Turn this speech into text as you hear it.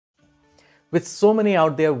With so many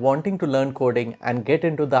out there wanting to learn coding and get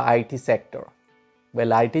into the IT sector,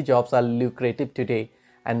 well, IT jobs are lucrative today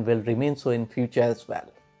and will remain so in future as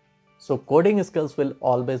well. So coding skills will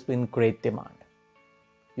always be in great demand.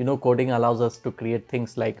 Coding allows us to create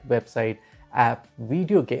things like website, app,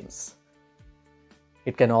 video games.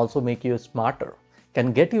 It can also make you smarter,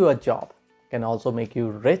 can get you a job, can also make you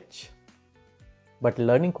rich. But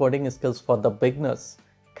learning coding skills for the beginners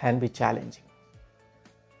can be challenging.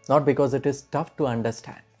 Not because it is tough to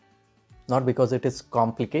understand, not because it is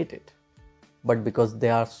complicated, but because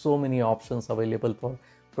there are so many options available for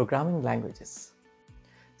programming languages.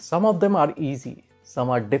 Some of them are easy, some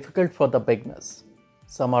are difficult for the beginners,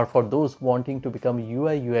 some are for those wanting to become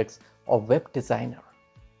UI UX or web designer,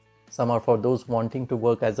 some are for those wanting to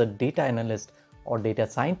work as a data analyst or data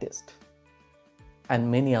scientist,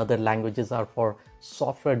 and many other languages are for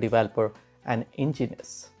software developer and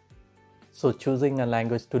engineers. So choosing a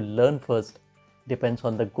language to learn first depends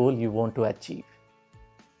on the goal you want to achieve.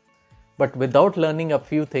 But without learning a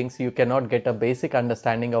few things, you cannot get a basic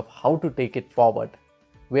understanding of how to take it forward,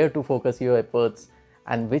 where to focus your efforts,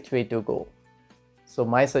 and which way to go. So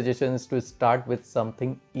my suggestion is to start with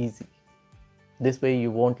something easy. This way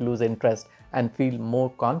you won't lose interest and feel more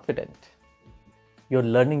confident. Your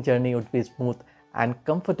learning journey would be smooth and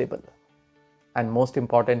comfortable. And most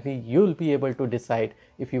importantly, you'll be able to decide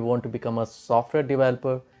if you want to become a software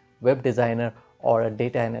developer, web designer, or a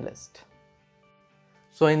data analyst.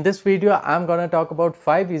 So in this video, I'm going to talk about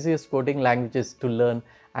 5 easiest coding languages to learn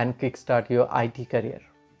and kickstart your IT career.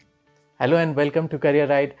 Hello and welcome to Career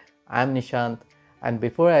Ride. I'm Nishant. And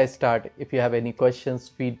before I start, if you have any questions,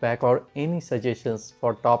 feedback, or any suggestions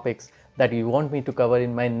for topics that you want me to cover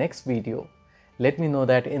in my next video, let me know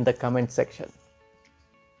that in the comment section.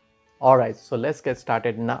 Alright, so let's get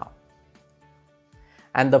started now.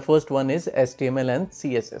 And the first one is HTML and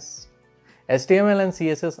CSS. HTML and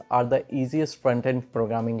CSS are the easiest front-end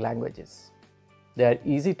programming languages. They are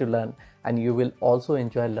easy to learn and you will also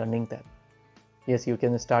enjoy learning them. Yes, you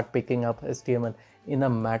can start picking up HTML in a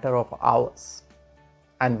matter of hours.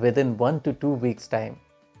 And within 1 to 2 weeks time,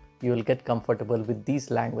 you will get comfortable with these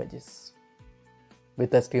languages. With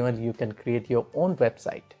HTML, you can create your own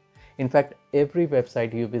website. In fact, every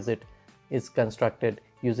website you visit is constructed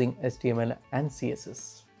using HTML and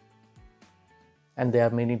CSS. And there are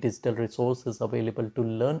many digital resources available to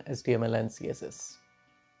learn HTML and CSS.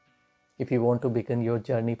 If you want to begin your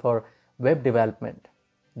journey for web development,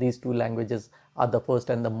 these two languages are the first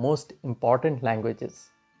and the most important languages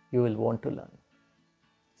you will want to learn.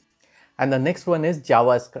 And the next one is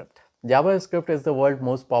JavaScript. JavaScript is the world's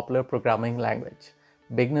most popular programming language,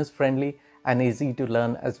 beginners friendly and easy to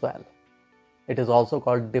learn as well. It is also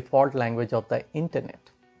called default language of the internet.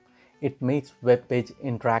 It makes web page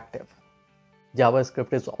interactive.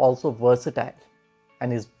 JavaScript is also versatile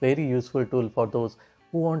and is very useful tool for those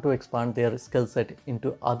who want to expand their skill set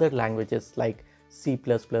into other languages like C++,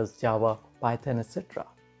 Java, Python, etc.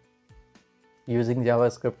 Using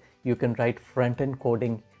JavaScript, you can write front-end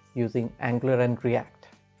coding using Angular and React.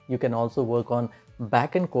 You can also work on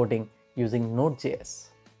back-end coding using Node.js.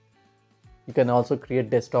 You can also create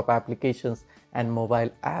desktop applications and mobile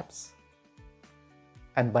apps.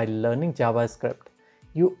 And by learning JavaScript,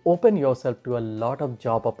 you open yourself to a lot of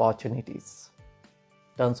job opportunities.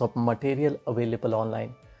 Tons of material available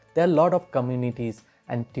online. There are a lot of communities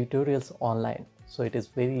and tutorials online, so it is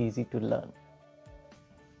very easy to learn.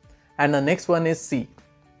 And the next one is C.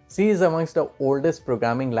 C is amongst the oldest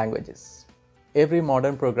programming languages. Every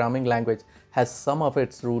modern programming language has some of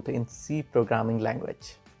its root in C programming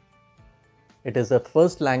language. It is the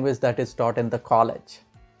first language that is taught in the college.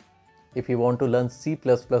 If you want to learn C++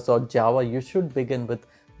 or Java, you should begin with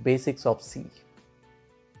basics of C.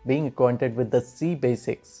 Being acquainted with the C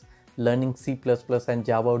basics, learning C++ and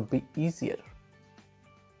Java would be easier.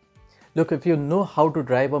 Look, if you know how to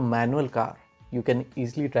drive a manual car, you can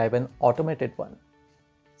easily drive an automated one.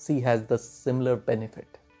 C has the similar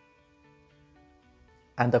benefit.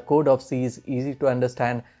 And the code of C is easy to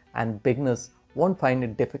understand and beginners won't find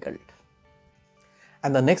it difficult.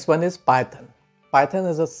 And the next one is Python. Python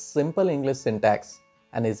is a simple English syntax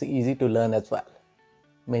and is easy to learn as well.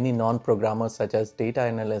 Many non-programmers such as data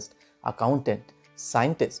analyst, accountant,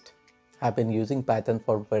 scientist have been using Python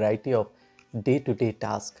for a variety of day-to-day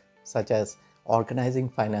tasks such as organizing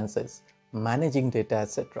finances, managing data,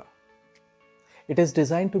 etc. It is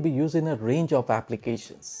designed to be used in a range of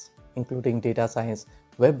applications, including data science,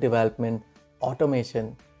 web development,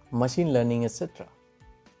 automation, machine learning, etc.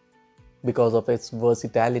 Because of its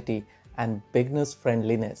versatility and beginner's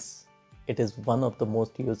friendliness, it is one of the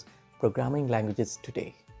most used programming languages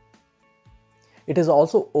today. It is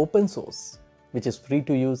also open source, which is free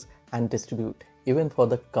to use and distribute even for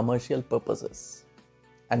the commercial purposes.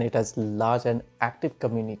 And it has large and active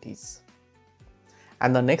communities.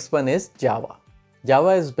 And the next one is Java. Java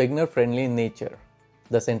is beginner friendly in nature.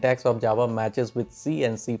 The syntax of Java matches with C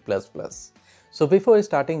and C++. So before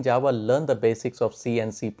starting Java, learn the basics of C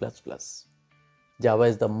and C++. Java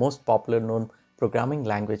is the most popular known programming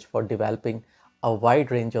language for developing a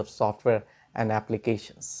wide range of software and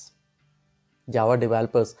applications. Java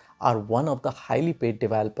developers are one of the highly paid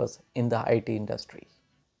developers in the IT industry.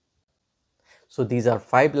 So these are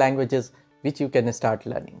 5 languages which you can start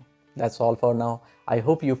learning. That's all for now. I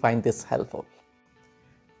hope you find this helpful.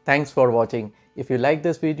 Thanks for watching. If you like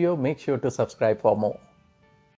this video, make sure to subscribe for more.